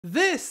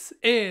This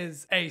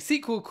is a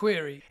SQL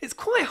query. It's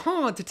quite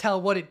hard to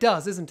tell what it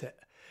does, isn't it?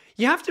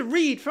 You have to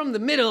read from the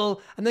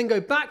middle and then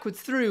go backwards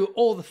through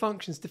all the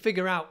functions to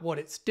figure out what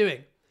it's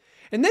doing.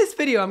 In this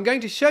video, I'm going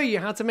to show you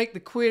how to make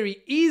the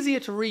query easier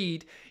to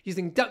read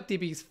using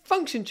DuckDB's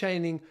function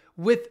chaining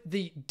with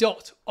the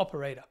dot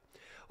operator.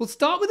 We'll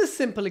start with a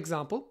simple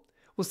example.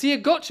 We'll see a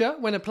gotcha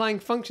when applying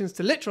functions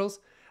to literals,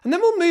 and then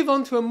we'll move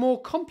on to a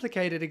more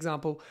complicated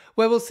example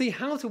where we'll see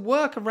how to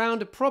work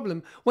around a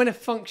problem when a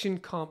function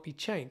can't be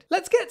chained.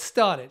 Let's get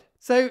started.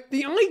 So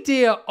the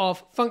idea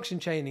of function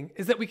chaining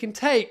is that we can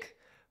take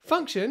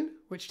function,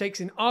 which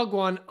takes in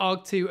arg1,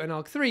 arg2, and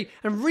arg3,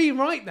 and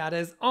rewrite that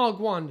as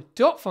arg1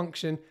 dot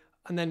function,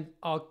 and then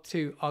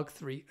arg2,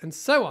 arg3, and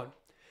so on.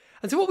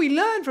 And so what we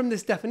learn from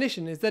this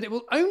definition is that it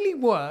will only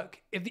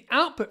work if the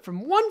output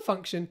from one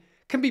function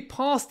can be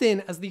passed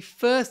in as the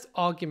first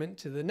argument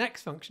to the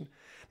next function.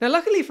 Now,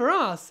 luckily for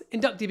us,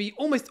 in DuckDB,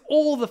 almost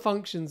all the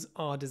functions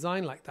are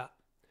designed like that.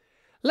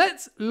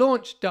 Let's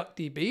launch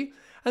DuckDB,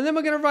 and then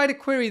we're going to write a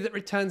query that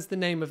returns the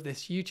name of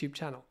this YouTube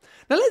channel.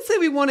 Now, let's say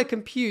we want to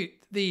compute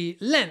the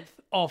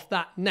length of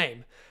that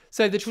name.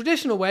 So the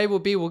traditional way will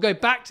be we'll go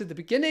back to the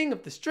beginning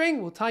of the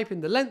string, we'll type in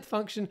the length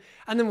function,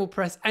 and then we'll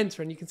press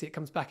enter, and you can see it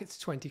comes back, it's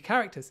 20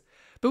 characters.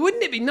 But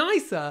wouldn't it be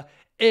nicer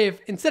if,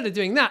 instead of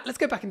doing that, let's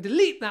go back and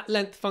delete that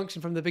length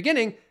function from the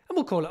beginning, and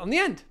we'll call it on the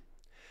end.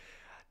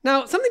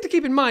 Now, something to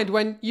keep in mind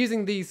when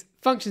using these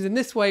functions in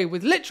this way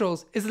with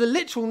literals is the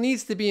literal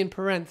needs to be in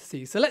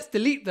parentheses. So let's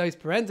delete those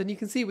parens, and you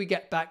can see we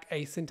get back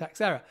a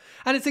syntax error.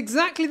 And it's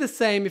exactly the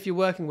same if you're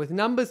working with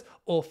numbers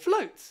or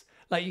floats,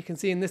 like you can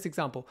see in this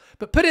example.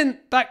 But put in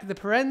back the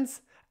parens,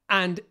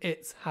 and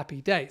it's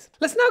happy days.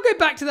 Let's now go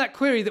back to that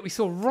query that we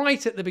saw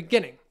right at the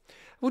beginning.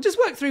 We'll just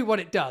work through what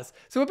it does.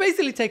 So we're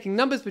basically taking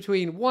numbers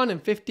between 1 and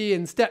 50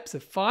 in steps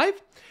of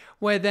 5.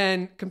 We're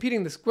then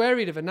computing the square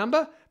root of a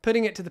number,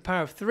 putting it to the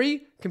power of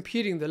 3,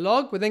 computing the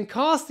log. We're then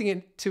casting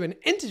it to an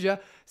integer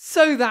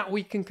so that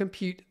we can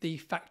compute the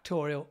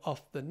factorial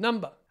of the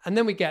number. And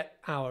then we get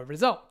our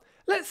result.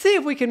 Let's see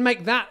if we can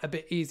make that a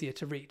bit easier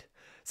to read.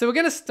 So we're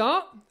going to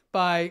start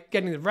by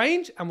getting the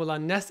range, and we'll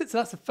unnest it. So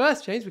that's the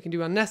first change. We can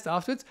do unnest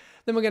afterwards.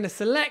 Then we're going to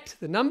select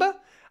the number,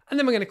 and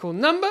then we're going to call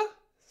number,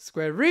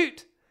 square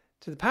root,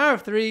 to the power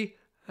of 3,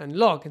 and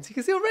log. And so you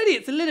can see already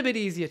it's a little bit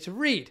easier to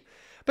read.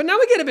 But now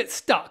we get a bit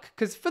stuck,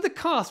 because for the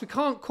cast, we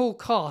can't call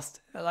cast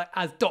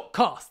as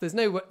 .cast.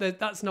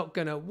 That's not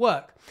going to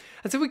work.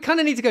 And so we kind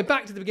of need to go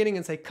back to the beginning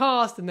and say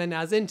cast, and then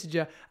as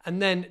integer,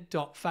 and then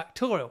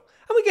 .factorial.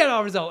 And we get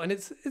our result, and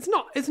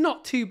it's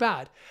not too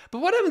bad.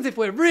 But what happens if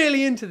we're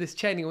really into this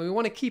chaining and we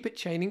want to keep it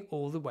chaining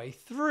all the way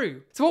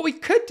through? So what we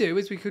could do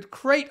is we could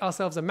create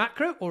ourselves a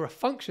macro or a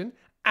function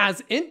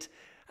as int,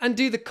 and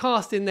do the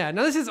cast in there.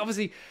 Now this is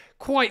obviously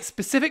quite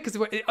specific because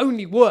it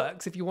only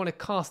works if you want to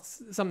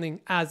cast something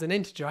as an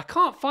integer. I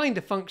can't find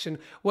a function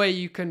where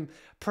you can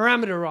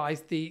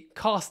parameterize the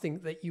casting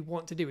that you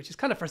want to do, which is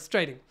kind of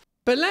frustrating.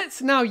 But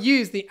let's now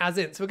use the as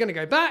int. So we're going to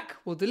go back,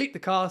 we'll delete the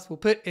cast, we'll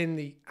put in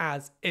the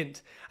as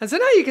int. And so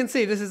now you can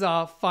see this is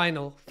our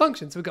final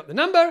function. So we've got the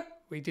number,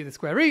 we do the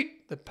square root,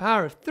 the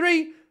power of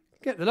 3,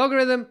 get the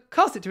logarithm,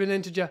 cast it to an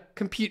integer,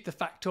 compute the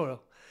factorial.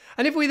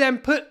 And if we then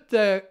put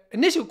the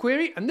initial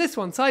query and this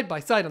one side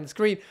by side on the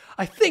screen,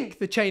 I think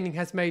the chaining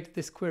has made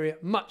this query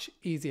much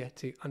easier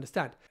to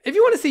understand. If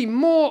you want to see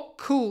more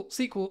cool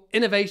SQL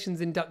innovations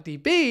in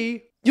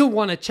DuckDB, you'll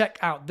want to check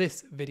out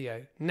this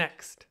video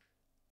next.